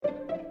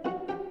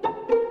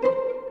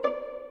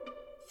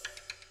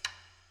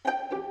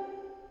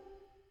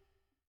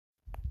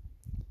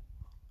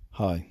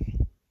Hi,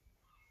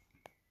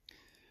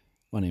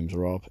 my name's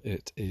Rob.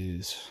 It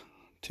is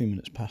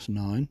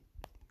 9:02,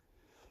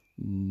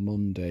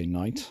 Monday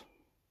night,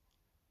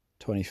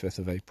 25th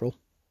of April.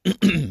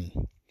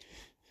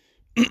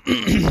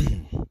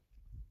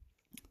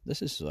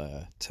 This is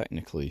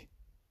technically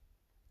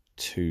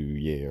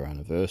 2-year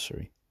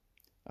anniversary.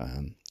 I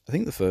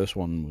think the first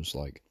one was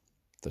like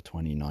the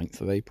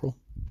 29th of April,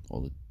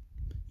 or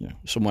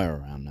somewhere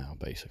around now,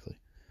 basically.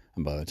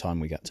 And by the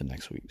time we get to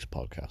next week's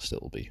podcast,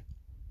 it'll be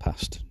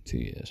past 2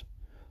 years.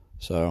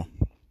 So,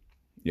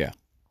 yeah.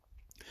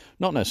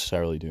 Not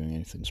necessarily doing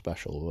anything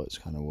special, but it's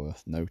kind of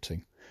worth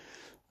noting.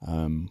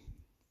 It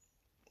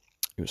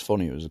was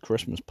funny, it was a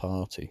Christmas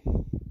party.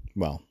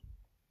 Well,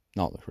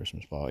 not the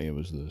Christmas party, it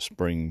was the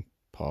spring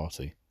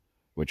party,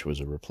 which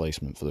was a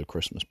replacement for the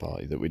Christmas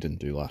party that we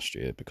didn't do last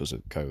year because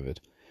of COVID.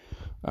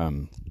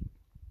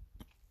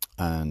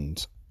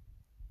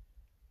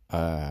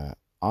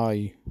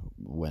 I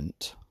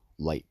went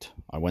late.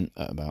 I went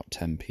at about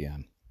 10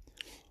 p.m.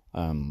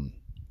 I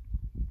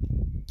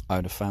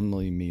had a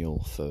family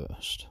meal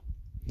first.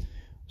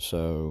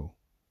 So,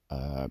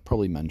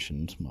 probably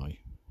mentioned my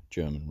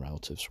German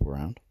relatives were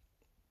around.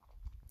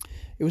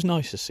 It was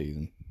nice to see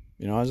them.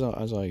 You know,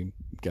 as I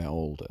get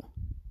older,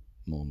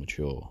 more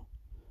mature,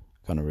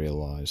 I kind of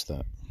realise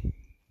that,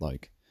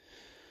 like,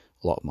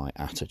 a lot of my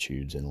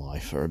attitudes in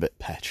life are a bit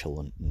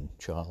petulant and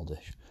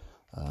childish.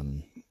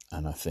 And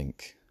I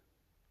think,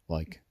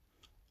 like,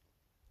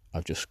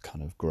 I've just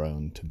kind of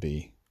grown to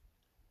be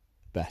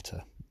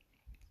better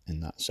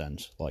in that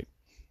sense. Like,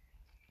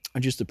 I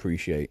just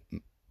appreciate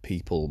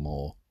people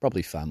more,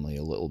 probably family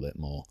a little bit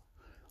more.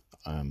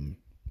 I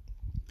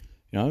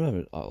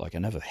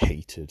never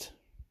hated,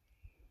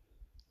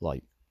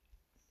 like,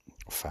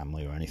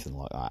 family or anything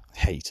like that.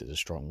 Hate is a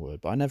strong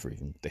word, but I never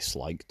even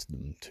disliked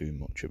them too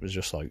much. It was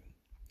just like,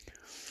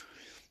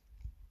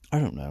 I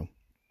don't know.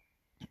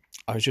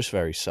 I was just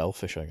very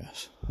selfish, I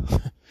guess.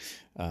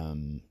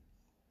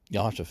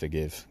 You'll have to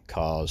forgive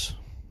cars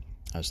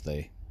as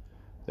they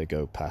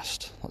go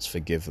past. Let's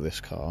forgive this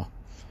car.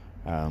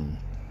 And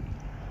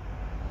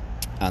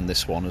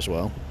this one as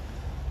well.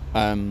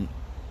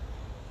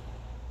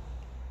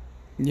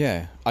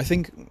 Yeah, I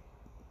think,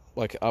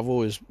 like, I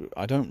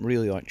don't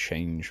really like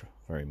change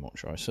very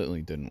much. I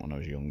certainly didn't when I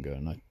was younger,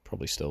 and I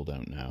probably still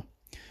don't now.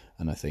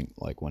 And I think,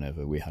 like,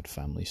 whenever we had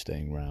family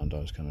staying around, I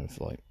was kind of,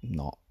 like,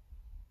 not...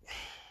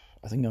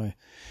 I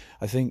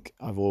think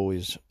I've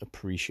always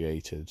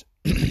appreciated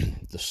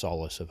the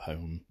solace of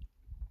home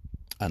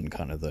and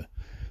kind of the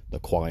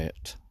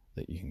quiet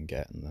that you can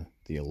get and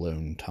the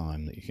alone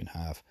time that you can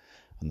have,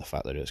 and the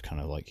fact that it's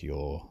kind of like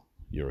your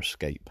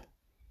escape.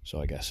 So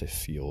I guess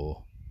if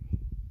you're,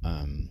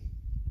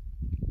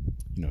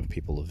 if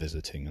people are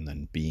visiting and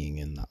then being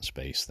in that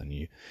space, then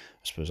I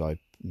suppose I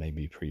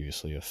maybe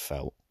previously have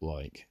felt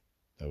like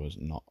there was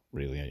not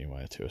really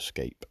anywhere to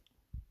escape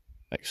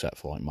except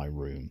for, like, my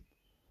room.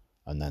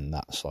 And then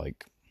that's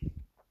like,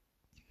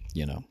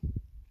 you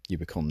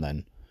become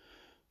then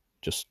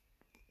just,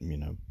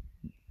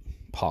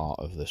 part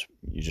of this.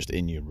 You're just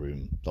in your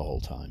room the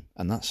whole time,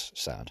 and that's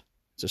sad.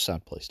 It's a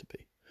sad place to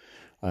be.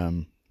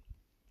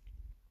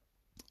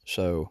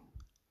 So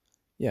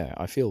yeah,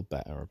 I feel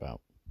better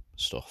about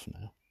stuff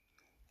now.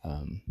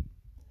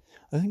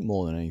 I think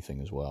more than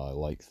anything as well, I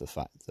like the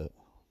fact that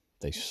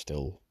they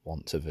still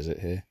want to visit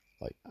here.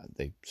 Like,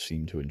 they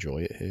seem to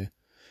enjoy it here,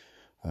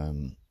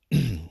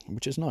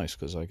 which is nice,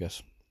 because I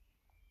guess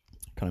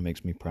it kind of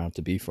makes me proud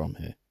to be from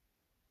here.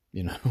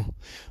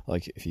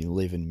 Like, if you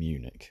live in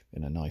Munich,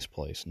 in a nice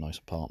place, a nice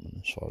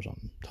apartment, as far as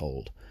I'm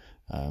told,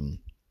 and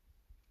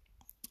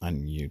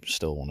you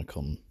still want to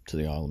come to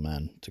the Isle of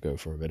Man to go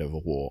for a bit of a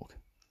walk,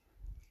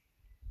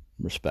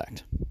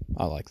 respect.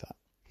 I like that.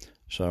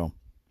 So,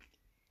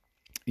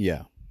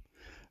 yeah.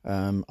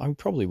 I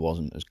probably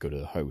wasn't as good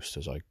a host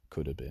as I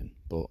could have been,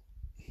 but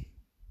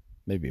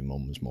maybe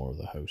Mum was more of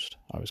the host.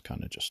 I was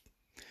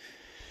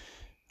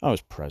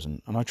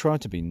present, and I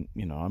tried to be,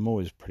 I'm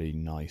always pretty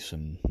nice,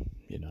 and,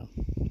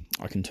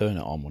 I can turn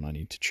it on when I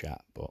need to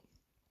chat, but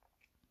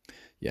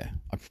yeah,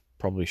 I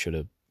probably should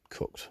have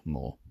cooked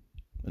more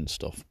and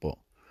stuff, but,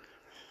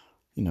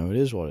 it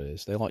is what it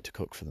is. They like to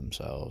cook for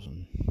themselves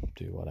and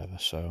do whatever,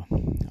 so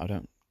I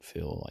don't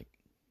feel like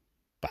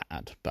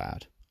bad.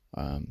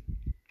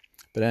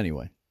 But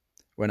anyway,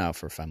 went out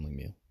for a family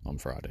meal on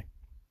Friday,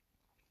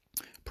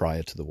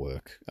 prior to the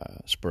work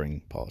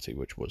spring party,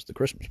 which was the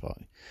Christmas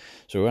party.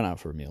 So we went out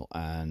for a meal,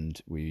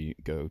 and we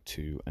go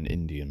to an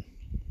Indian.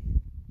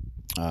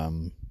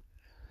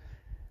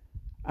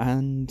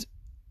 And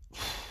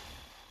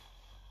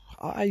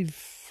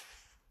I've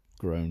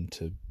grown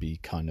to be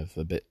kind of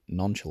a bit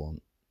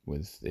nonchalant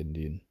with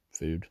Indian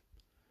food.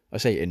 I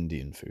say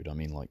Indian food, I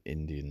mean, like,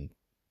 Indian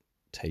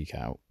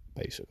takeout,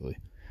 basically.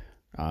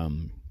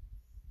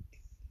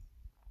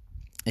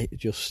 It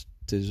just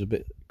is a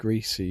bit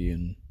greasy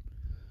and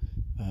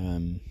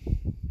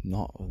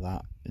not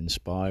that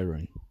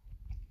inspiring.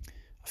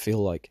 I feel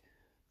like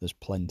there's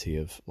plenty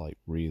of, like,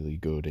 really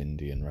good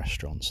Indian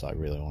restaurants that I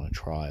really want to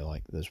try.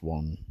 Like, there's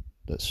one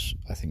that's,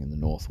 I think, in the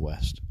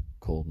northwest,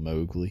 called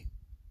Mowgli.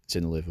 It's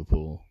in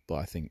Liverpool, but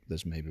I think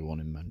there's maybe one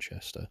in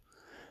Manchester.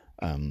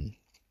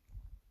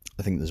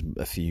 I think there's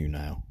a few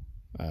now.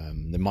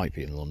 There might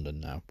be in London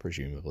now.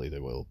 Presumably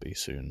there will be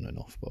soon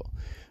enough, but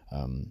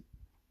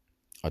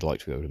I'd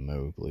like to go to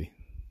Mowgli.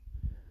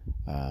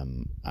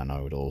 And I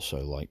would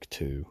also like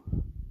to,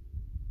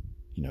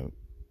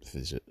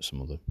 visit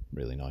some of the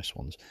really nice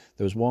ones.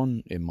 There was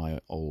one in my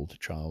old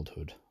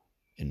childhood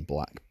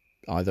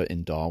either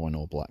in Darwin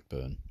or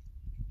Blackburn,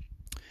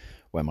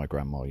 where my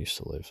grandma used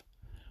to live.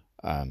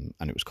 And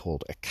it was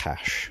called a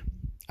cache,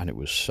 and it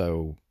was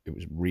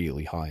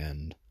really high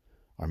end.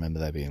 I remember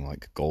there being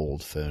like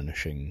gold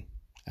furnishing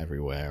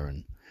everywhere,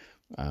 and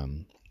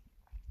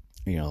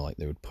like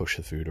they would push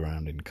the food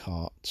around in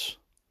carts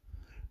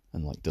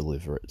and like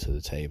deliver it to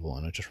the table,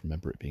 and I just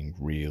remember it being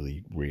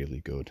really,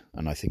 really good.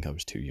 And I think I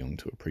was too young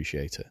to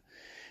appreciate it,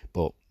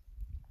 but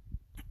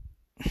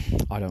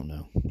I don't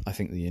know. I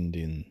think the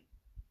Indian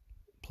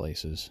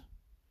places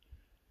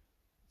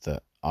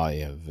that I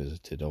have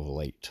visited of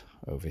late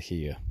over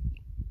here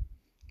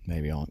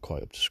maybe aren't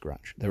quite up to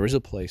scratch. There is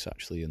a place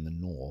actually in the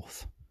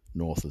north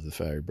of the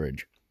Ferry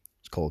Bridge.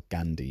 It's called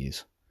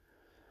Gandhi's,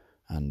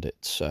 and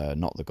it's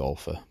not the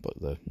golfer, but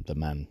the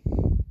man,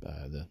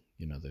 the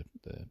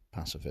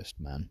pacifist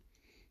man.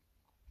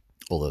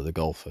 Although the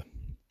golfer,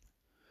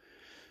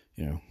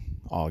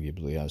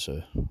 arguably has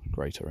a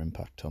greater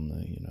impact on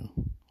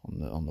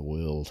the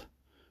world,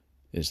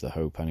 is the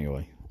hope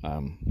anyway.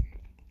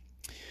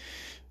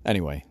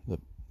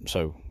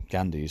 So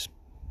Gandhi's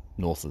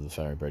north of the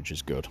Ferry Bridge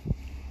is good.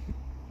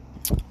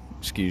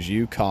 Excuse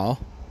you, car.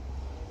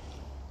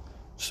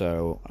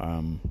 So,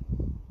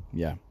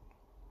 yeah,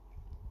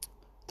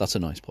 that's a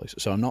nice place.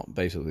 So I'm not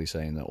basically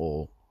saying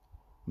I'm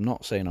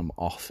not saying I'm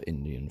off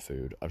Indian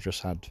food. I've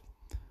just had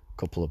a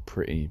couple of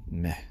pretty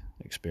meh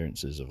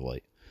experiences of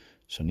late,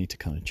 so I need to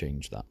kind of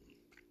change that.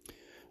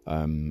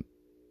 I mean,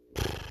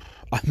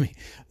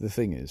 the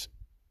thing is,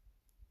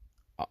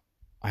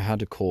 I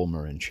had a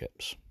korma and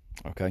chips,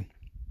 okay?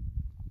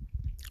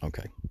 The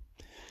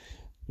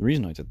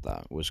reason I did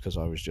that was because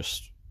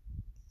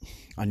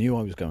I knew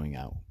I was going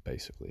out,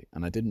 basically,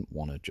 and I didn't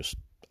want to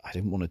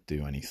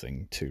do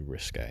anything too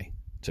risque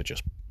to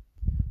just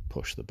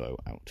push the boat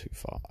out too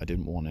far. I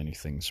didn't want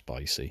anything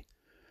spicy.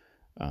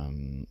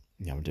 I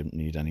didn't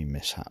need any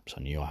mishaps.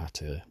 I knew I had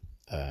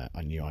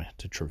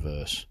to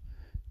traverse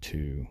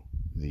to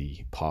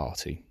the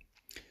party.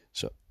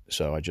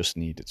 So I just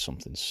needed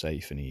something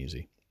safe and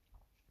easy.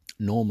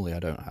 Normally I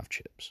don't have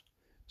chips,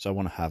 so I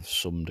want to have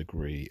some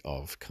degree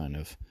of kind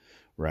of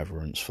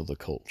reverence for the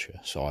culture.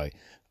 So I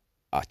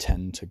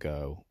tend to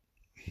go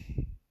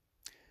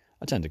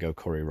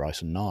curry,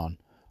 rice and naan.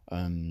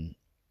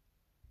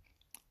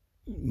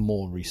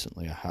 More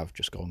recently I have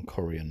just gone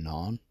curry and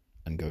naan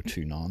and go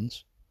 2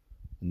 naans,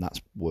 and that's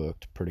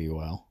worked pretty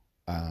well.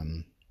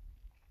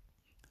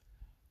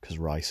 Because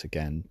rice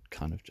again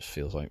kind of just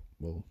feels like,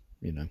 well,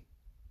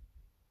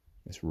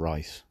 it's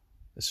rice.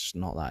 It's just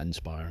not that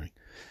inspiring.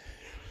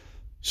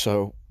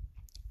 So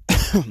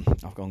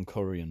I've gone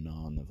curry and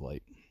naan of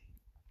late,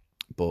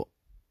 but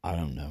I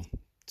don't know.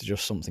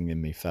 Just something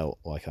in me felt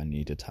like I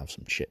needed to have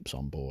some chips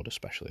on board,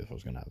 especially if I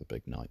was going to have a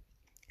big night.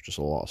 Just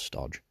a lot of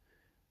stodge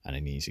and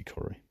an easy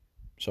curry.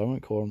 So I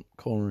went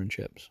korma and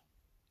chips.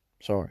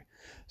 Sorry.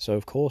 So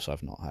of course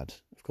I've had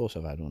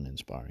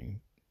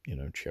uninspiring,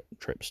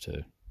 trips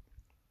to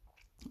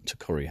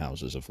curry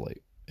houses of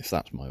late, if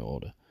that's my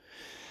order.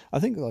 I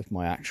think like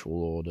my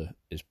actual order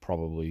is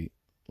probably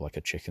like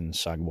a chicken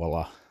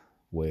sagwala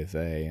with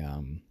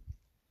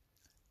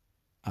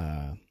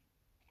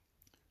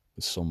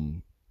with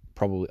some,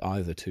 probably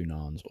either 2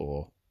 naans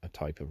or a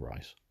type of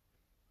rice.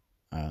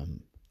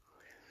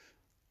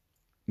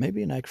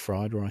 Maybe an egg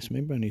fried rice.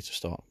 Maybe I need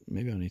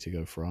to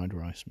go fried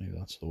rice. Maybe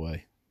that's the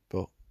way.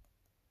 But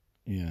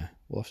yeah,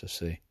 we'll have to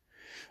see.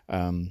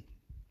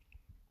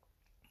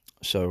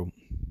 So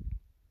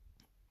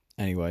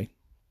anyway,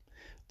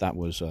 that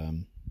was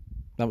a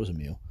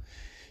meal.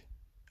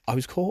 I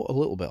was caught a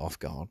little bit off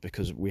guard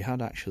because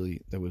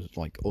there was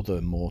like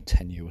other more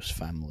tenuous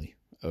family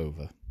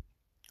over,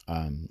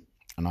 and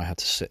I had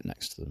to sit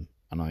next to them,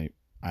 and I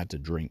had to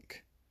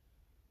drink.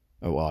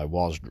 Oh, well, I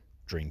was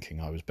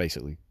drinking. I was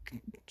basically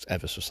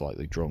ever so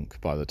slightly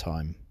drunk by the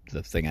time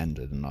the thing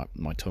ended, and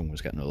my tongue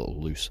was getting a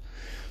little loose.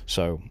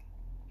 So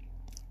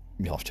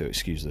you'll have to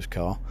excuse this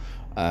car.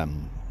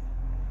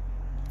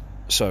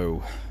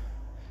 So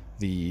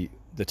the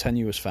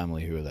tenuous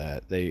family who were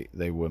there,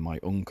 they were my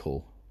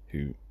uncle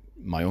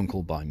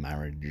by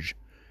marriage,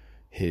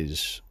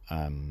 his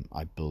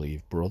I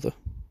believe brother,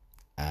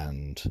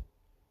 and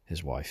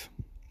his wife,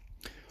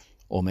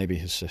 or maybe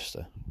his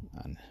sister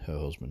and her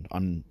husband.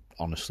 I'm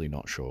honestly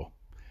not sure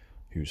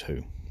who's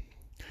who,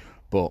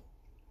 but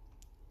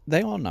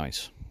they are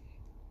nice.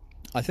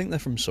 I think they're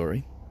from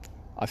Surrey.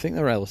 I think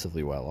they're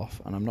relatively well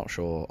off, and I'm not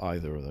sure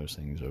either of those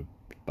things are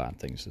bad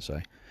things to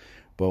say,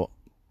 but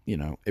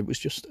it was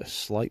just a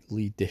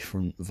slightly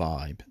different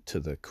vibe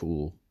to the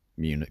cool,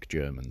 Munich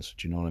Germans.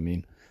 Do you know what I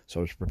mean? So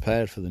I was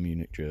prepared for the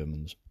Munich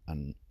Germans,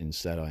 and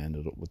instead I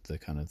ended up with the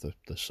kind of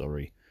the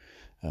Surrey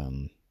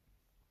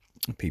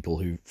people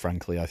who,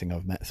 frankly, I think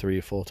I've met 3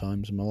 or 4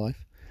 times in my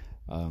life,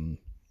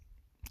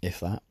 if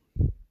that.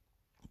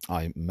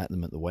 I met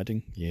them at the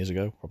wedding years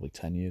ago, probably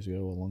 10 years ago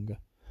or longer,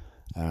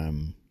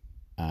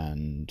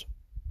 and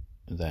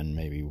then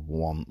maybe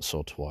once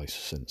or twice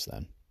since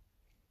then.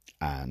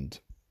 And,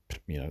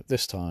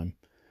 this time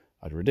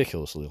I had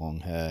ridiculously long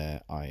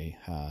hair. I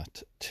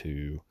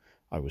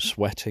was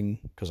sweating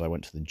because I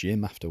went to the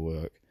gym after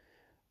work,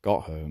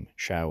 got home,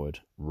 showered,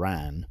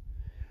 ran,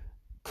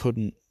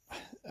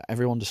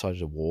 everyone decided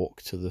to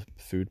walk to the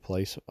food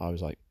place. I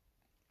was like,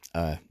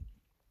 I'm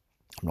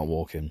not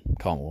walking,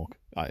 can't walk.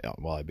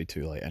 I'd be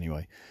too late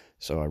anyway.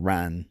 So I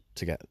ran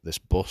to get this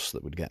bus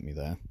that would get me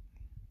there.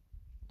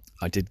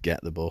 I did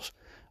get the bus.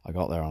 I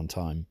got there on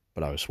time,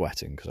 but I was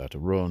sweating because I had to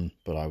run,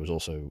 but I was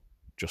also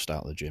just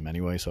out of the gym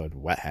anyway, so I had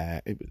wet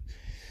hair, and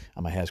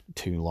my hair's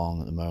too long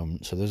at the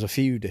moment. So there's a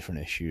few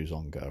different issues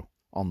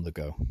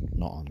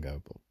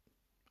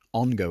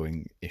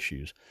ongoing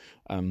issues.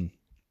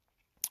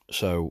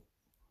 So,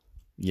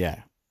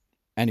 yeah.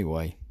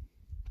 Anyway,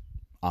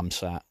 I'm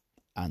sat,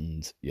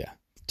 and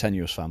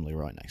tenuous family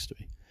right next to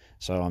me.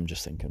 So I'm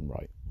just thinking,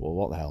 right, well,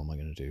 what the hell am I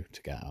going to do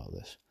to get out of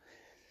this?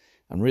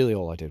 And really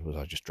all I did was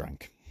I just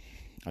drank.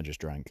 I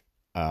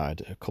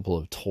had a couple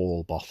of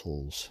tall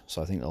bottles,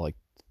 so I think they're like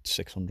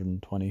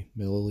 620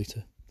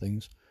 milliliter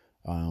things.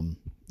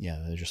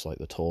 They're just like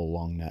the tall,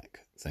 long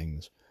neck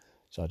things.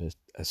 So I had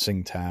a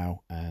Tsingtao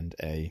and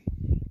a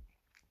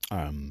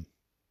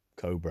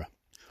Cobra,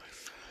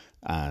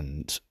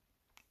 and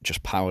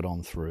just powered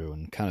on through,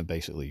 and kind of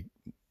basically,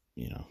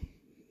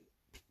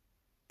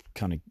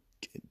 kind of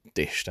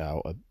dished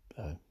out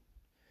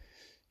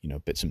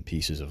bits and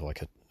pieces of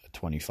like a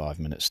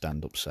 25-minute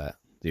stand-up set,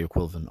 the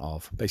equivalent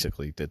of,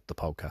 basically did the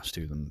podcast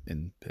to them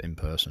in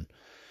person.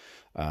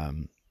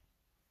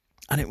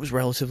 And it was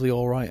relatively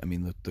all right. I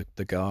mean,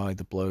 the guy,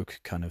 the bloke,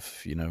 kind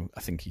of,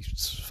 I think he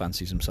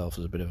fancies himself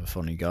as a bit of a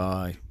funny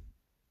guy.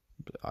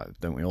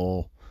 Don't we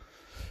all?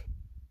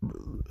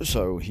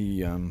 So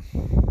he,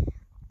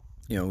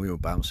 we were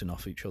bouncing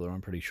off each other.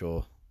 I'm pretty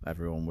sure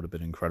everyone would have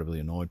been incredibly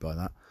annoyed by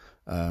that.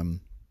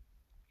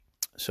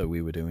 So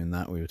we were doing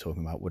that. We were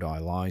talking about Would I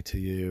Lie to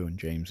You and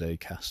James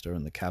Acaster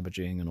and the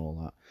cabbaging and all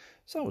that.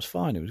 So that was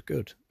fine. It was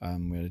good.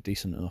 We had a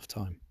decent enough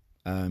time.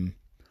 And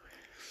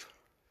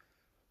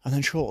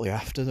then shortly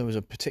after, there was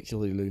a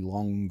particularly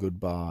long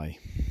goodbye,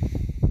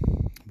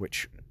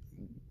 which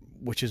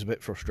is a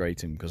bit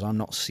frustrating because I'm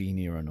not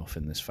senior enough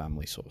in this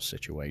family sort of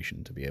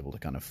situation to be able to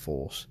kind of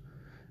force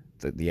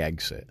the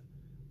exit.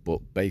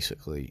 But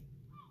basically,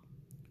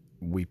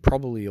 we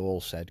probably all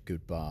said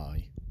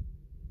goodbye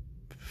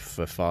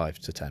for 5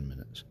 to 10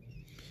 minutes.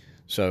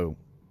 So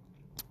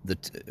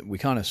we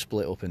kind of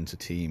split up into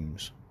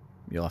teams.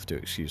 You'll have to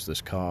excuse this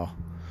car.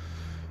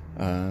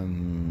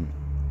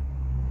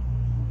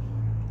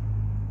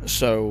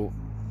 So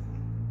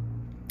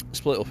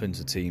split up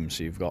into teams.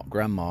 So you've got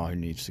Grandma, who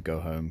needs to go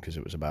home because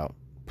it was about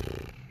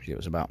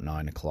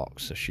 9 o'clock.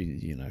 So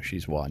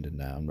she's winding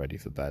down, ready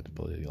for bed.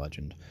 Bloody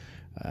legend,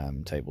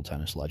 table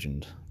tennis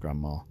legend,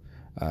 Grandma.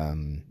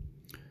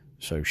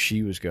 So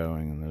she was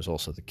going, and there's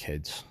also the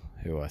kids,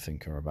 who I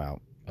think are about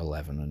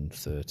 11 and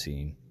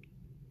 13.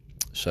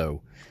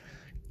 So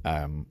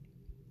they're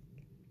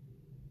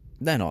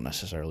not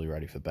necessarily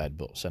ready for bed,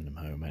 but send them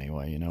home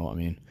anyway. You know what I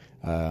mean?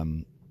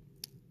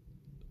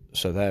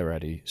 So they're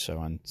ready,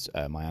 so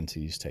my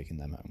auntie's taking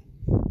them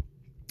home.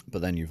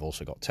 But then you've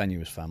also got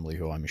tenuous family,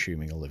 who I'm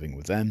assuming are living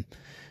with them,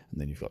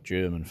 and then you've got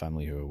German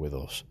family who are with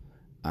us.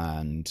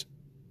 And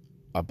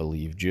I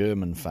believe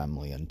German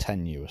family and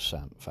tenuous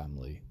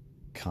family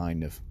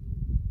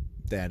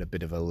they had a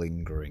bit of a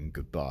lingering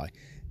goodbye.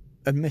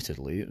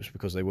 Admittedly, it was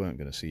because they weren't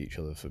going to see each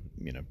other for,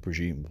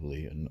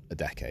 presumably a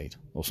decade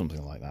or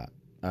something like that.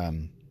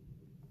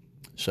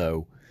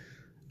 So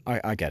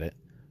I get it,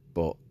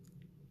 but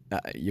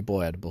your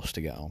boy had a bus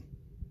to get on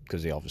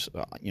because he obviously,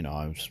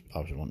 I was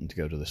wanting to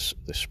go to this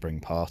spring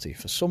party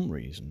for some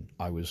reason.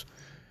 I was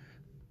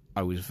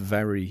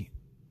very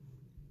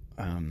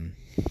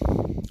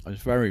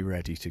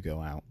ready to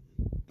go out.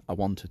 I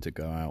wanted to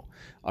go out.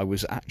 I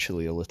was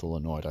actually a little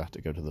annoyed I had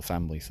to go to the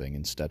family thing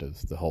instead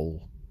of the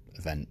whole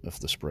event of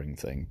the spring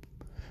thing,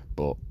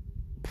 but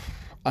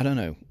I don't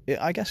know.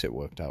 I guess it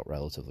worked out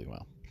relatively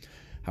well.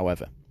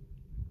 However,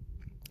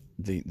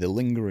 the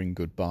lingering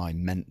goodbye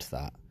meant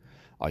that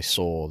I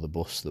saw the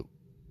bus that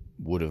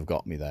would have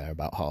got me there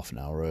about half an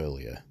hour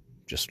earlier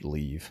just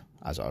leave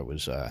as I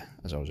was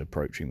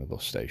approaching the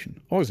bus station.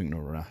 I wasn't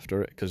going to run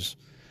after it because,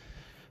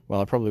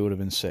 well, I probably would have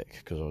been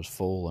sick because I was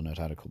full and I'd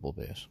had a couple of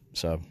beers.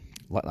 So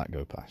let that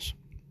go past.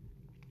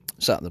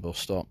 Sat at the bus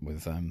stop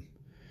with a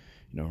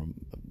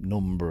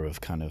number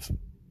of kind of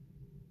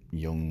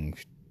young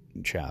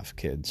chav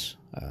kids,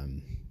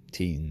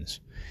 teens.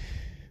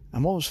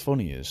 And what was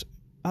funny is,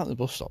 at the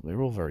bus stop, they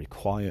were all very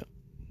quiet.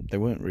 They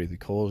weren't really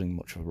causing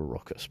much of a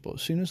ruckus, but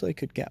as soon as they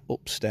could get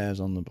upstairs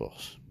on the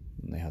bus,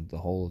 and they had the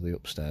whole of the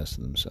upstairs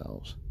to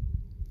themselves,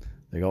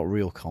 They got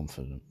real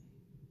confident.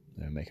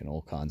 They were making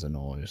all kinds of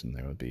noise and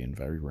they were being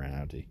very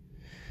rowdy.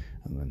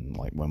 And then,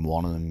 like, when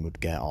one of them would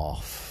get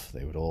off,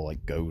 they would all,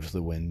 like, go to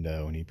the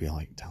window and he'd be,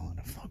 like, telling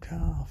them to fuck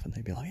off. And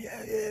they'd be like,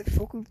 yeah,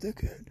 fuck off,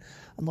 dickhead.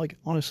 And, like,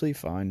 honestly,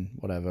 fine,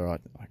 whatever. I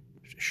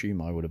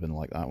assume I would have been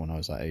like that when I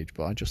was that age.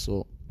 But I just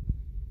thought,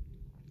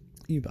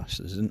 you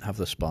bastards didn't have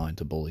the spine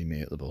to bully me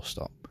at the bus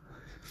stop.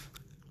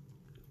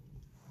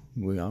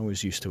 I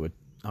was used to a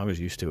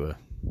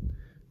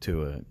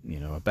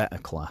better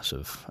class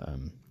of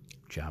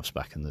javs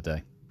back in the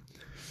day.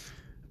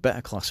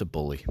 Better class of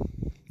bully,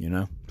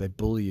 they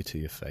bully you to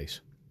your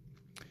face.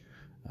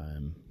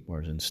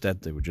 Whereas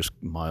instead they would just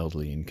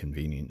mildly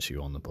inconvenience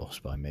you on the bus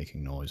by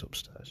making noise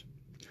upstairs.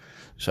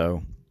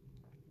 So,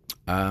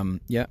 got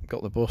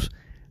the bus.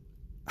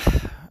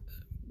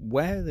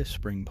 Where this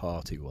spring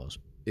party was,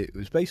 it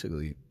was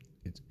basically,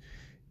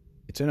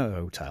 it's in a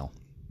hotel.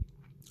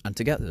 And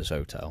to get to this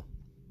hotel,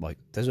 like,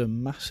 there's a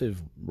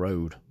massive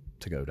road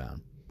to go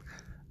down.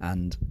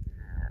 And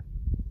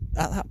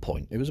at that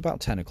point, it was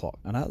about 10 o'clock,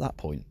 and at that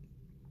point,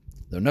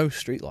 there were no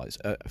streetlights.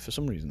 For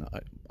some reason,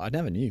 I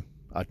never knew.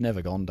 I'd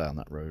never gone down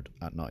that road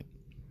at night.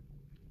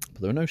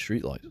 But there were no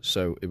streetlights,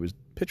 so it was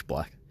pitch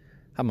black.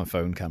 Had my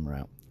phone camera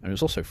out, and it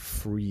was also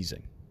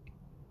freezing.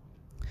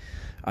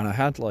 And I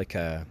had, like,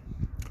 you'll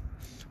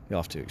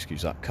have to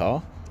excuse that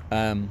car.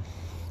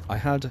 I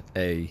had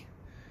a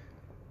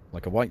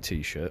white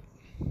t-shirt.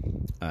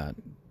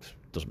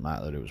 Doesn't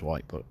matter that it was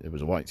white, but it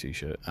was a white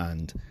t-shirt,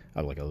 and I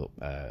had, like,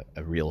 a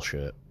real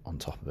shirt on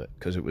top of it,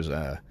 because it was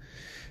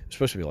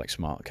supposed to be, like,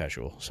 smart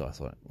casual. So I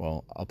thought,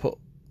 well,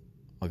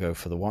 I'll go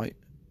for the white.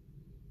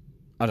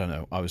 I don't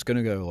know, I was going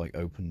to go, like,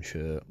 open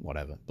shirt,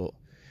 whatever,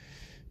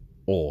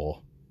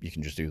 or you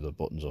can just do the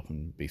buttons up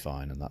and be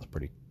fine, and that's a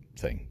pretty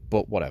thing,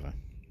 but whatever.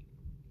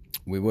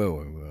 We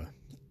were.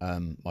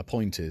 My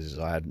point is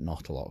I had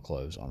not a lot of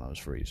clothes on, I was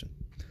freezing.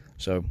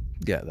 So,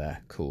 get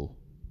there, cool.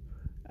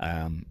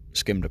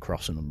 Skimmed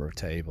across a number of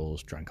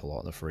tables, drank a lot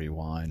of the free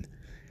wine,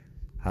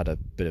 had a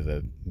bit of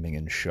a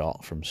minging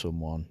shot from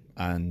someone,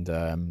 and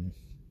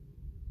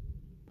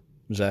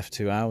was there for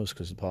 2 hours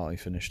because the party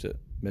finished at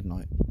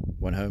midnight.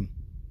 Went home,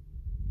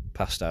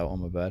 passed out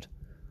on my bed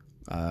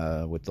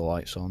with the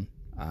lights on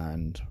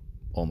and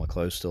all my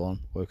clothes still on.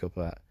 Woke up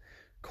at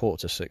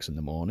 5:45 in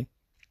the morning,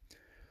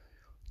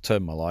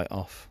 turned my light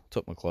off,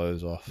 took my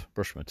clothes off,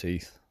 brushed my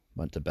teeth,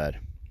 went to bed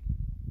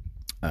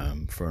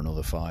for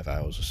another 5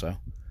 hours or so.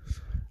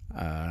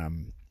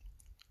 And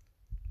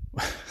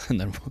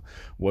then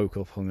woke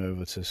up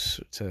hungover to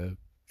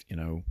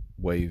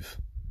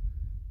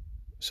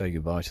say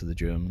goodbye to the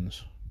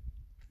Germans.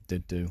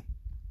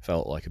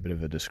 Felt like a bit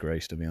of a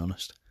disgrace, to be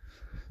honest.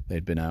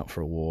 They'd been out for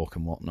a walk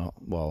and whatnot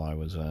while I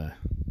was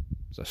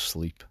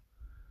asleep.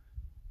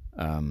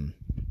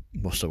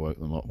 Must have woke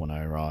them up when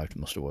I arrived.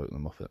 Must have woke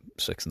them up at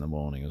 6 in the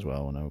morning as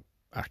well when I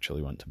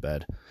actually went to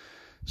bed.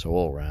 So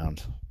all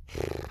round,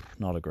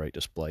 not a great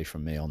display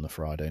from me on the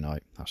Friday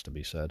night, has to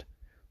be said.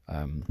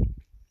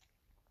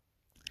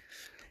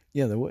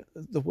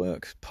 The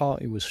work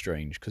party was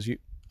strange because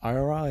I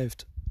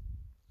arrived,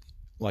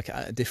 like,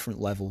 at a different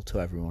level to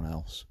everyone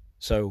else.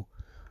 So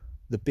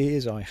the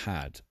beers I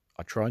had,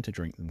 I tried to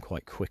drink them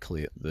quite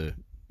quickly at the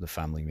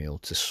family meal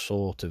to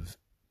sort of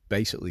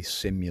basically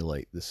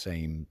simulate the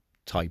same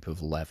type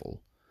of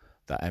level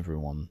that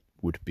everyone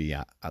would be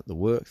at the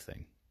work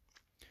thing.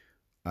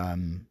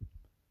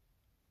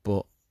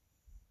 But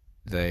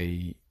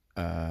they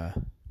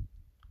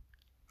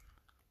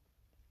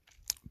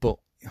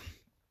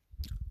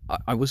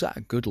I was at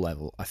a good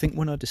level. I think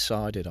when I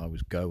decided I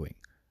was going,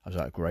 I was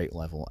at a great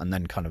level, and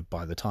then kind of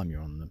by the time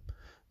you're on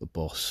the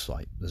bus,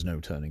 like, there's no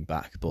turning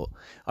back, but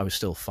I was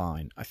still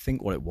fine. I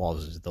think what it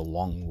was is the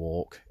long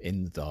walk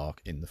in the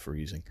dark, in the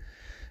freezing.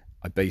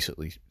 I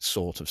basically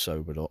sort of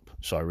sobered up,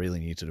 so I really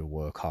needed to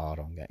work hard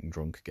on getting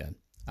drunk again.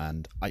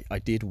 And I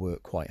did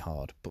work quite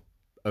hard, but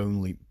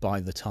only by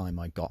the time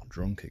I got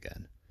drunk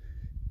again,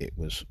 it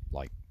was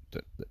like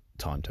the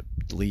time to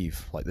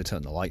leave. Like, they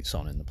turned the lights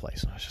on in the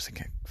place, and I was just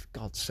thinking, for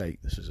God's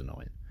sake, this is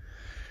annoying.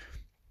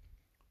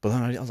 But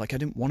then I was like, I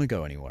didn't want to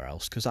go anywhere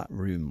else, because that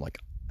room, like,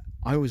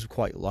 I always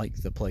quite like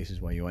the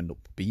places where you end up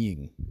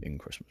being in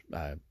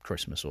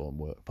Christmas or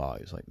work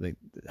parties. Like, they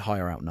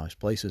hire out nice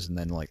places, and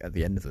then, like, at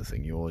the end of the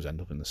thing, you always end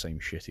up in the same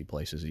shitty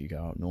places that you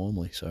go out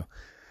normally. So,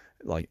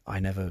 like,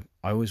 I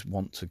always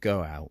want to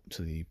go out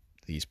to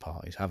these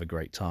parties, have a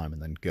great time,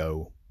 and then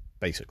go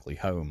basically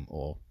home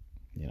or,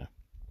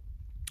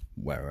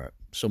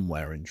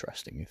 somewhere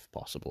interesting if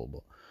possible,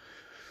 but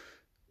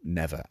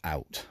never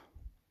out.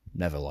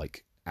 Never,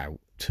 like,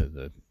 out to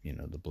the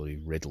bloody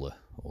Riddler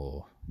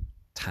or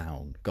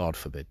town, God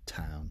forbid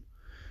town,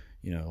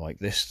 like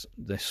this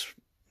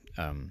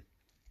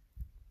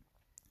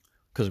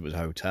because it was a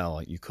hotel,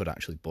 like, you could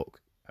actually book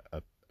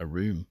a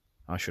room.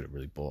 I should have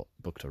really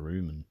booked a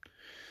room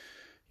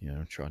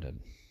and try to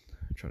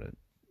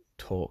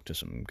talk to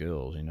some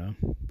girls,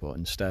 but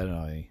instead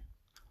I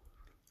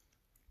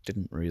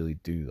didn't really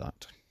do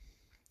that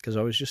because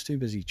I was just too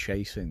busy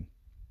chasing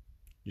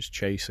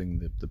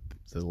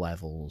the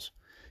levels,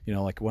 You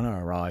know, like when I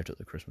arrived at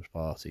the Christmas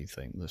party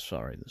thing, the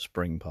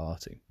spring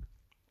party,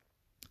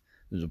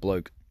 there was a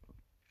bloke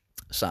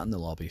sat in the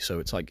lobby, so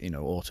it's like, you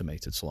know,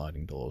 automated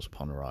sliding doors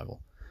upon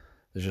arrival.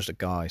 There's just a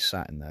guy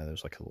sat in there,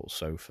 there's like a little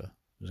sofa.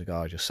 There's a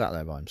guy just sat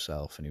there by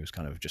himself, and he was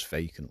kind of just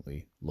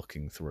vacantly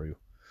looking through.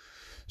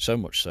 So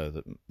much so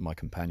that my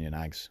companion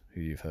Ags,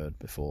 who you've heard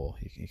before,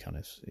 he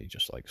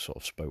just like sort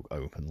of spoke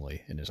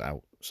openly in his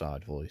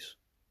outside voice.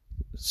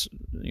 It's,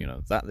 you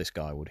know, that this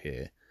guy would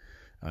hear.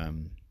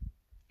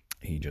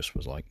 He just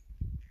was like,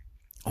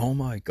 "Oh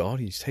my god,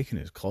 he's taking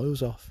his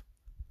clothes off!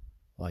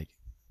 Like,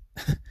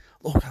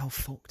 look how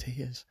fucked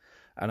he is."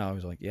 And I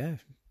was like, "Yeah,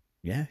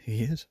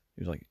 he is."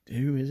 He was like,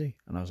 "Who is he?"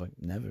 And I was like,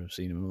 "Never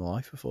seen him in my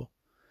life before."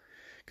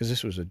 Because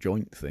this was a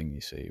joint thing,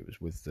 you see. It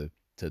was with the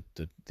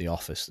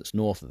office that's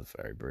north of the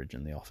ferry bridge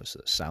and the office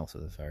that's south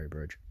of the ferry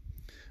bridge.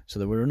 So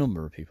there were a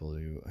number of people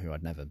who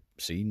I'd never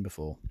seen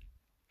before,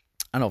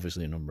 and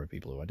obviously a number of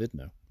people who I did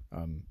know.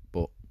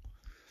 But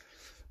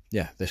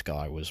yeah, this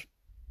guy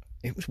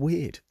it was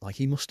weird. Like,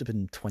 he must have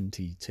been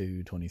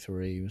 22,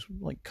 23. He was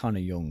like kind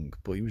of young,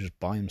 but he was just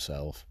by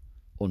himself,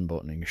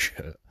 unbuttoning a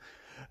shirt,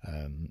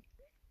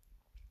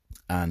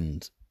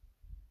 and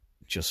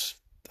just,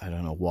 I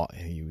don't know what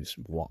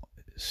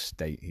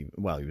state he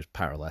was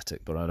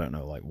paralytic, but I don't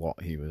know like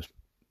what he was,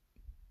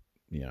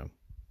 you know,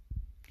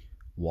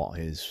 what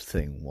his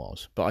thing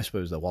was. But I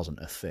suppose there wasn't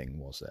a thing,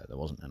 was there? There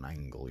wasn't an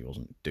angle. He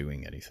wasn't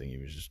doing anything. He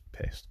was just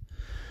pissed.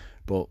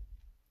 But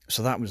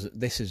so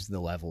this is the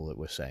level that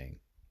we're saying,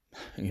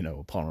 you know,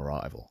 upon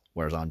arrival.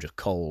 Whereas I'm just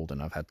cold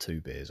and I've had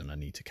 2 beers and I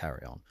need to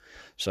carry on.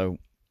 So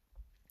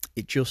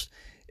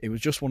it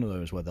was just one of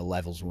those where the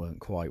levels weren't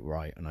quite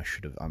right, and I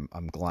should have.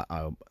 I'm glad.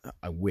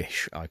 I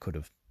wish I could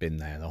have been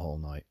there the whole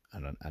night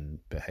and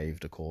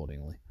behaved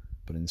accordingly,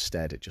 but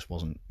instead it just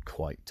wasn't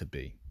quite to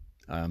be.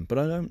 But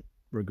I don't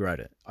regret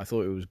it. I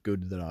thought it was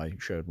good that I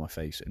showed my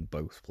face in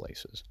both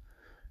places.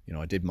 You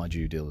know, I did my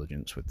due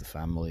diligence with the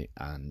family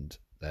and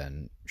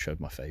then showed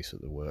my face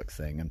at the work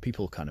thing, and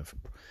people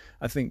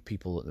I think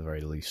people at the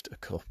very least, a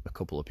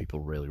couple of people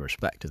really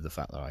respected the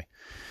fact that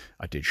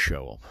I did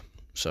show up.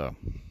 So,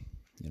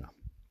 you know,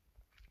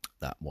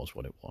 that was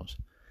what it was.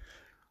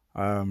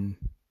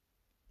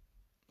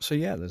 So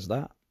yeah, there's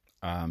that.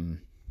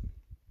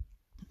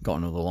 Got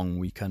another long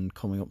weekend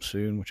coming up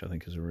soon, which I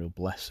think is a real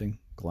blessing.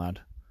 Glad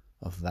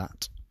of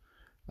that.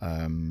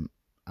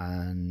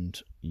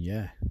 And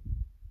yeah,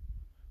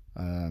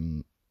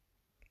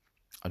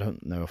 I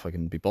don't know if I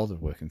can be bothered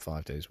working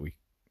 5 days a week,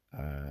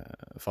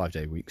 5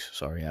 day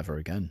weeks, ever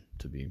again,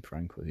 to be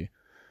frank with you.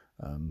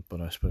 But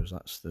I suppose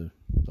that's the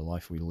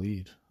life we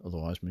lead.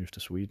 Otherwise, move to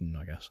Sweden,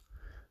 I guess.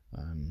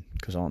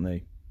 Because aren't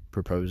they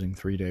proposing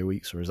 3 day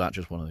weeks, or is that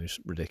just one of those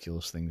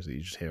ridiculous things that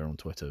you just hear on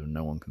Twitter and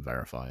no one can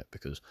verify it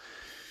because,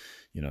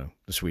 you know,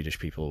 the Swedish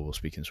people will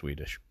speak in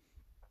Swedish,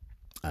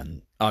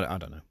 and I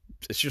don't know.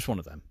 It's just one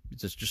of them.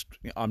 It's just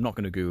I'm not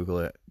going to Google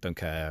it. Don't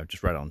care. I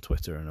just read it on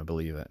Twitter and I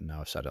believe it, and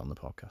now I've said it on the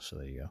podcast. So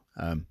there you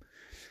go.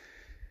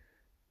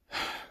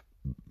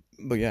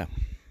 But yeah.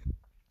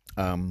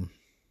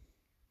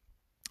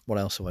 What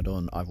else have I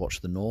done? I've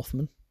watched The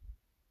Northman.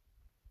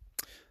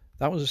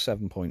 That was a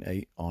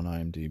 7.8 on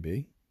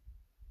IMDb.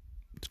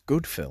 It's a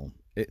good film.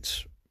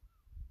 It's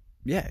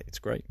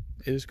great.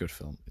 It is a good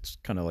film. It's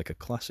kind of like a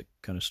classic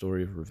kind of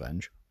story of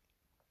revenge.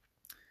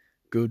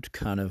 Good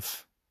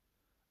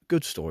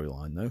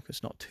storyline though.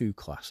 It's not too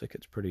classic.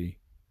 It's pretty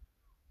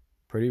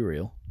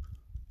real.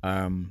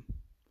 And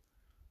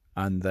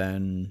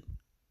then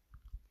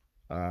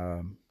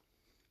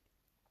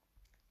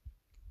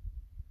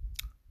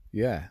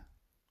yeah,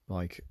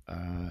 like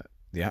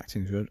the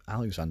acting's good.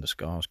 Alexander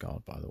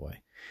Skarsgård, by the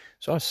way.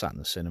 So I sat in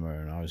the cinema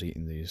and I was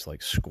eating these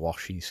like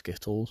squashy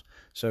Skittles.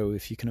 So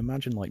if you can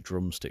imagine like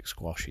drumstick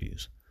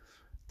squashies,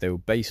 they were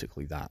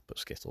basically that, but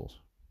Skittles.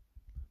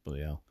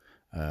 Bloody hell.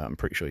 I'm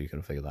pretty sure you could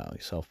have figured that out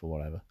yourself, but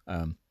whatever.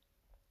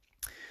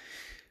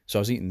 So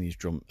I was eating these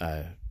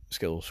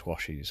Skittles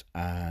squashies,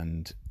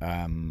 and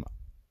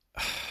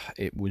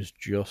it was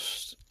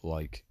just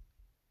like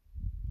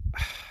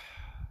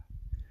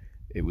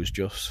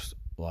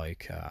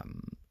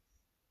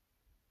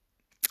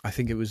I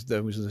think there was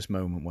this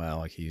moment where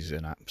like he's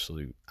an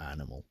absolute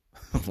animal.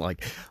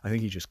 Like I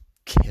think he just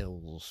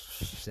kills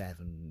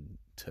 7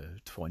 to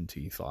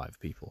 25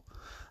 people,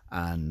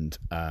 and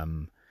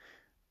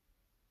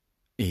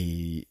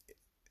he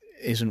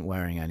isn't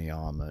wearing any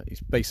armor. He's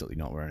basically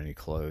not wearing any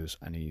clothes,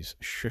 and he's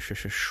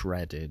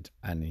shredded,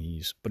 and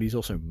he's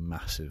also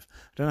massive.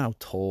 I don't know how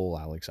tall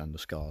Alexander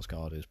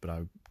Skarsgård is, but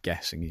I'm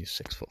guessing he's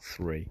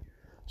 6'3".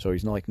 So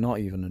he's like not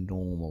even a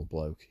normal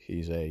bloke. He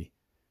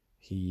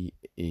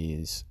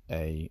is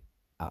a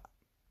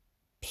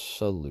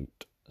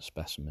absolute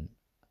specimen.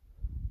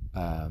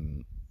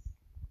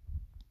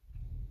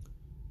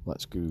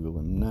 Let's Google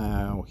him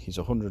now. He's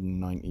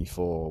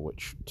 194,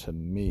 which to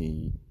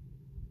me,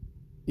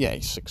 yeah,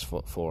 he's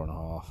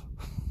 6'4.5".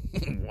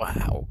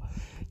 Wow,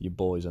 your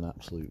boy's an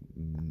absolute.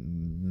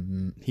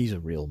 He's a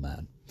real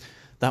man.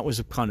 That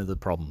was kind of the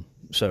problem.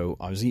 So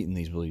I was eating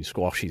these really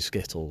squashy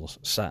Skittles,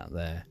 sat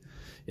there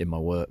in my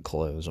work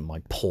clothes on my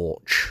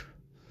porch.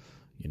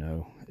 You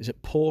know, is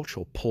it porch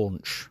or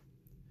paunch?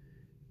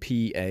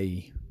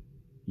 Pauch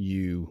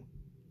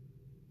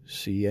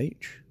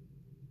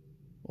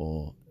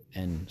or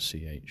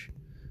NCH?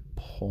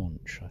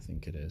 Paunch, I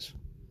think it is.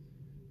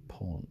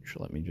 Paunch.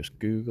 Let me just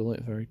Google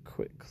it very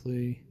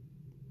quickly.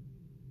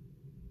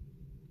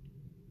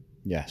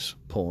 Yes,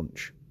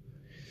 paunch.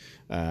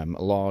 A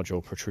large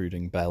or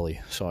protruding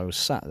belly. So I was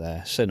sat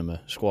there,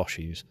 cinema,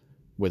 squashies,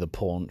 with a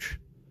paunch,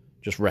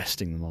 just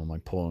resting them on my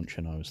paunch,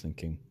 and I was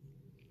thinking,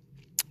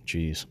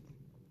 geez,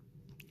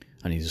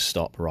 I need to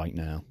stop right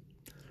now.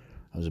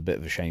 I was a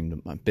bit ashamed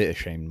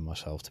of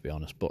myself, to be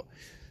honest, but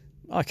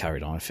I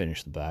carried on. I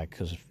finished the bag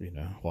because,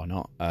 why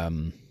not?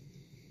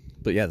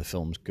 But yeah, the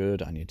film's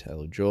good. Anya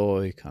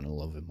Taylor-Joy, kind of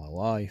love in my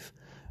life.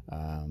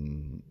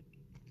 And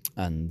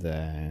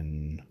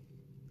then,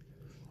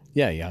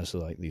 yeah, he has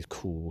like these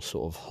cool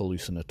sort of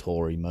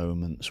hallucinatory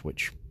moments,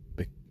 which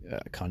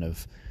kind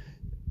of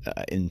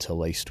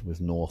interlaced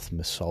with Norse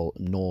mythology.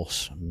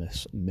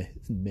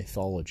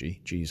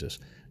 Jesus,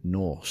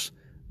 Norse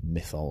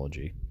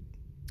mythology.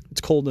 It's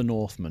called The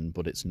Northman,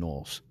 but it's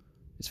Norse.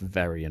 It's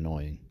very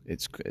annoying.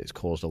 It's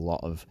caused a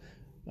lot of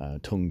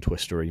tongue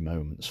twistery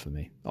moments for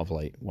me of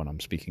late when I'm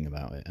speaking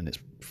about it, and it's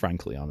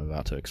frankly I'm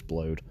about to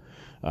explode.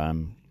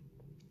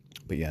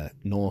 But yeah,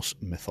 Norse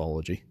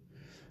mythology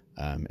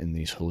in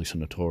these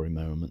hallucinatory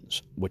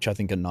moments, which I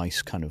think are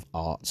nice, kind of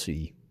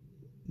artsy,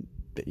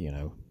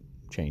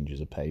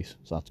 changes of pace.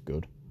 So that's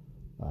good.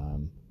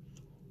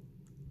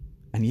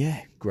 And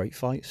yeah, great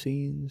fight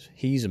scenes.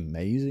 He's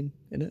amazing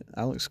in it.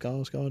 Alex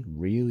Skarsgård,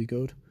 really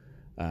good.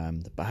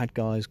 The bad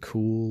guy's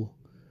cool.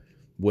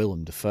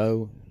 Willem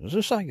Dafoe is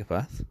a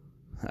psychopath.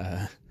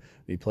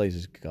 He plays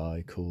his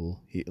guy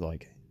cool.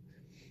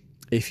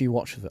 If you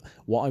watch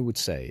what I would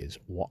say is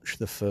watch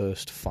the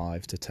first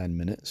 5 to 10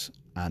 minutes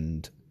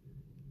and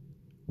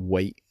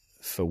wait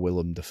for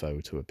Willem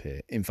Dafoe to appear.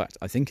 In fact,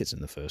 I think it's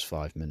in the first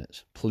 5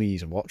 minutes.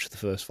 Please watch the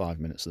first 5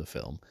 minutes of the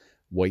film.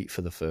 Wait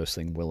for the first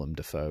thing Willem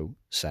Dafoe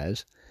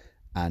says,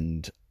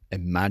 and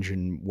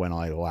imagine when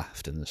I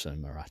laughed in the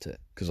cinema at it,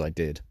 because I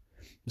did.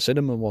 The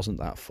cinema wasn't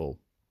that full.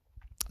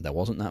 There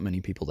wasn't that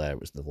many people there. It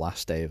was the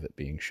last day of it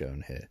being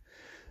shown here.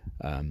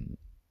 And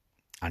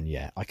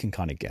yeah, I can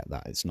kind of get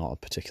that. It's not a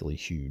particularly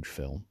huge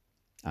film.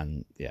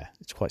 And yeah,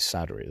 it's quite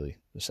sad, really.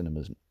 The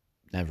cinema's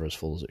never as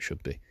full as it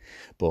should be.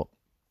 But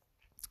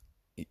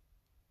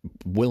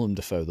Willem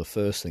Dafoe, the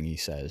first thing he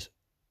says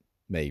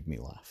made me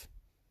laugh.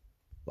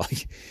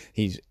 Like,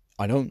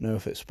 I don't know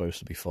if it's supposed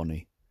to be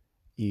funny.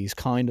 He's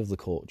kind of the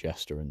court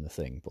jester in the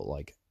thing, but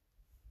like,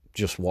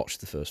 just watch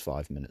the first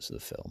 5 minutes of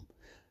the film.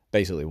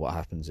 Basically what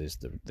happens is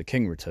the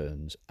king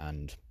returns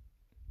and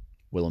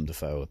Willem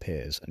Dafoe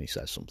appears and he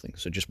says something.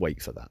 So just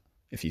wait for that.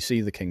 If you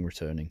see the king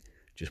returning,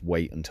 just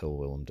wait until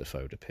Willem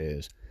Dafoe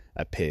appears,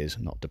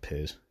 not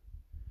appears.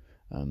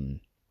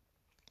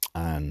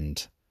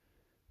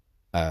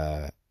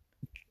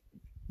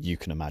 You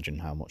can imagine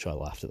how much I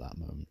laughed at that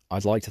moment.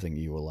 I'd like to think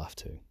you will laugh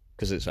too,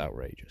 because it's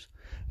outrageous.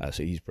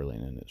 So he's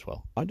brilliant in it as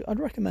well. I'd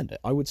recommend it.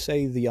 I would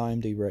say the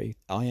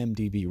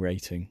IMDb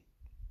rating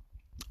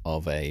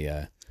of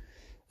a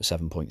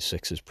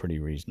 7.6 is pretty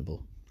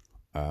reasonable.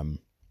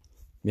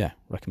 Yeah,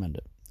 recommend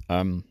it.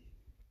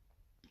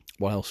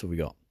 What else have we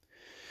got?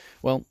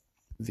 Well,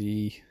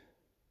 the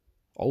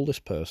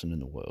oldest person in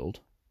the world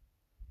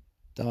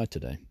died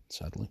today,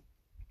 sadly.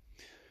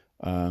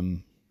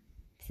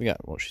 Forget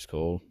what she's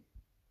called.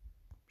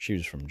 She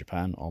was from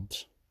Japan,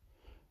 obs.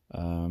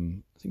 I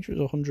think she was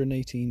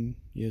 118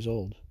 years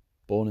old,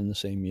 born in the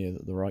same year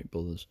that the Wright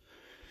brothers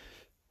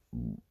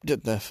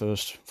did their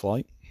first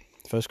flight,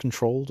 first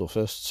controlled or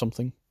first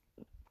something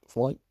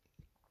flight.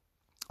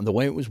 And the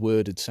way it was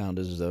worded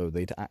sounded as though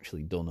they'd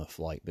actually done a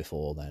flight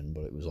before then,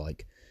 but it was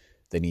like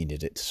they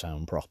needed it to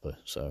sound proper.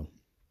 So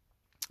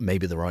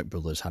maybe the Wright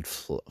brothers had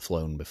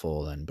flown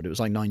before then, but it was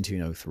like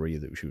 1903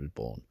 that she was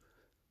born.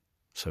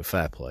 So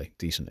fair play,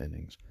 decent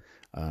innings.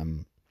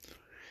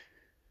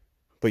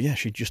 But yeah,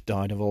 she just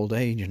died of old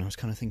age, and I was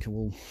kind of thinking,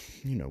 well,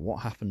 what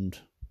happened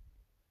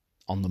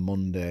on the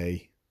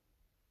Monday?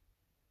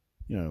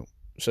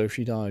 So if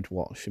she died,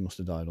 she must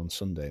have died on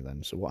Sunday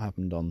then. So what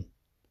happened on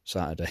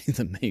Saturday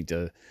that made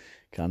her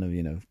kind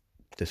of,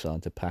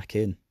 decide to pack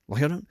in?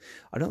 Like, I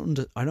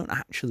don't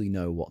actually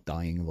know what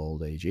dying of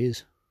old age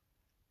is.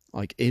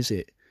 Like, is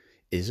it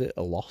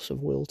a loss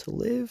of will to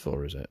live,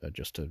 or is it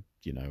just as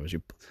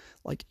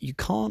you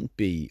can't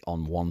be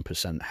on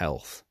 1%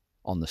 health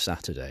on the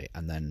Saturday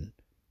and then,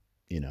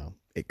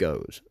 it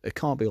goes. It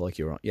can't be like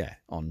you're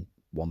on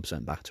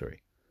 1%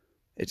 battery.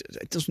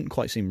 It doesn't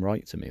quite seem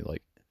right to me.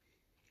 Like,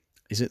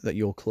 is it that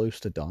you're close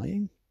to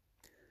dying?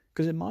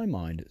 Because in my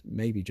mind, it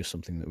may be just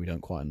something that we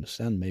don't quite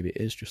understand. Maybe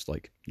it is just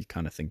like you're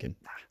kind of thinking,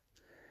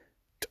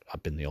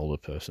 I've been the older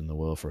person in the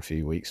world for a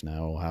few weeks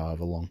now, or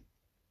however long.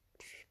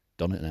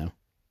 Done it now.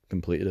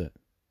 Completed it.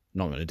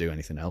 Not going to do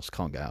anything else.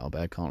 Can't get out of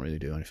bed. Can't really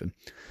do anything.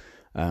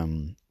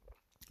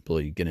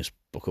 Bloody Guinness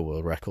Book of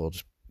World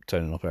Records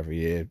turning up every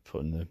year,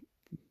 putting their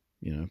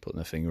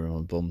finger on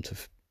my bum to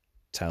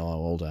tell how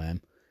old I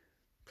am.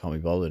 can't be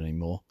bothered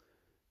anymore.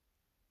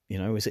 You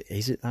know, is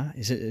it that?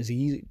 Is it as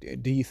easy?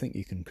 Do you think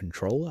you can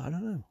control it? I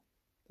don't know.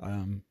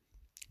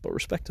 But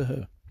respect to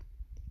her.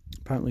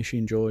 Apparently she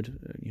enjoyed,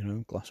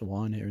 a glass of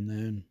wine here and there,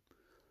 and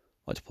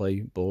liked to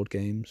play board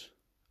games.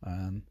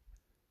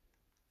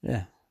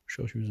 Yeah, I'm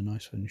sure she was a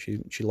nice one.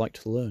 She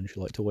liked to learn. She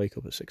liked to wake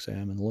up at 6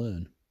 a.m. and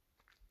learn.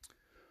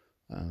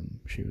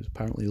 She was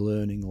apparently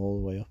learning all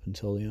the way up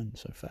until the end,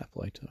 so fair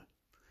play to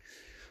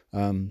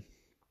her.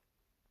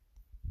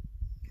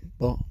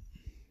 But,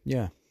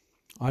 yeah,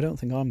 I don't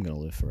think I'm going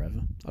to live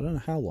forever. I don't know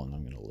how long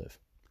I'm going to live.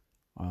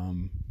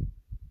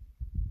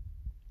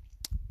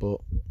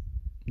 But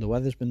the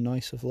weather's been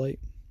nice of late.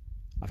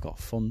 I've got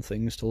fun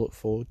things to look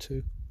forward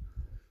to.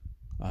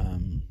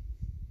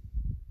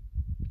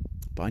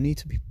 But I need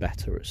to be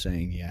better at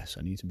saying yes.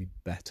 I need to be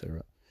better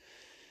at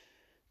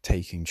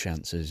taking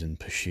chances and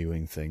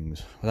pursuing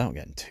things without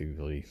getting too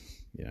really,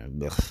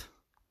 that was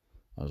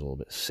a little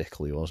bit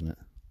sickly, wasn't it?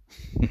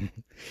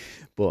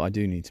 But I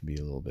do need to be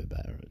a little bit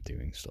better at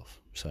doing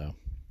stuff. So,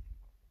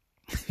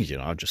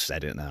 I've just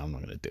said it now. I'm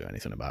not going to do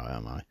anything about it,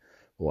 am I?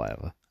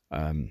 Whatever.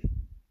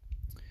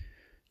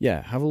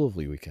 Yeah, have a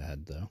lovely week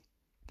ahead, though.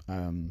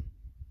 I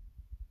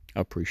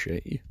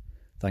appreciate you.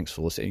 Thanks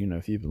for listening.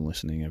 If you've been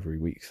listening every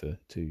week for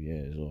 2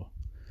 years, or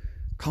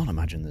can't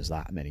imagine there's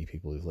that many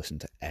people who've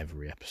listened to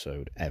every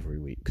episode every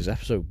week, because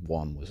episode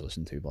 1 was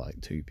listened to by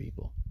 2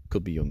 people.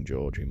 Could be young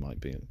George, who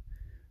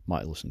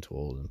might listen to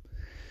all of them.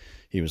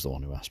 He was the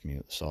one who asked me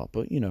at the start.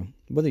 But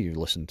whether you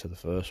listened to the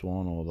first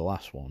one or the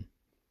last one,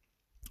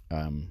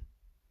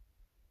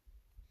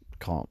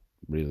 can't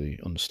really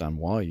understand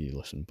why you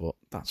listened, but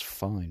that's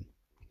fine.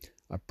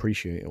 I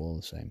appreciate it all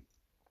the same.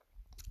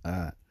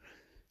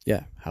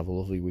 Yeah, have a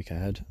lovely week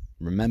ahead.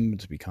 Remember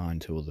to be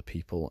kind to other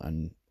people,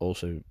 and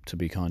also to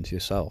be kind to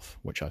yourself,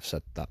 which I've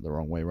said that the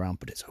wrong way around,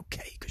 but it's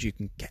okay, because you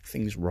can get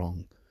things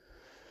wrong,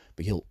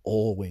 but you'll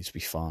always be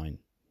fine.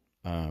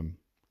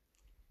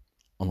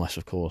 Unless,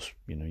 of course,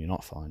 you're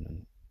not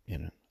fine,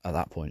 and, at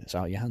that point, it's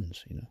out of your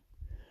hands,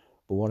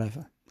 But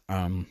whatever.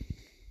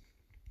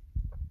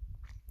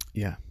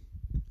 Yeah.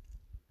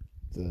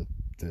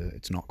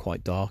 It's not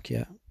quite dark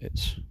yet.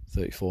 It's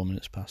 34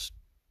 minutes past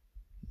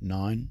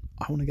 9.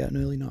 I want to get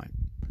an early night.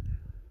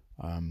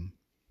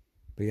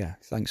 But yeah,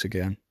 thanks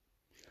again,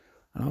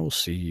 and I will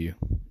see you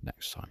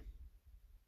next time.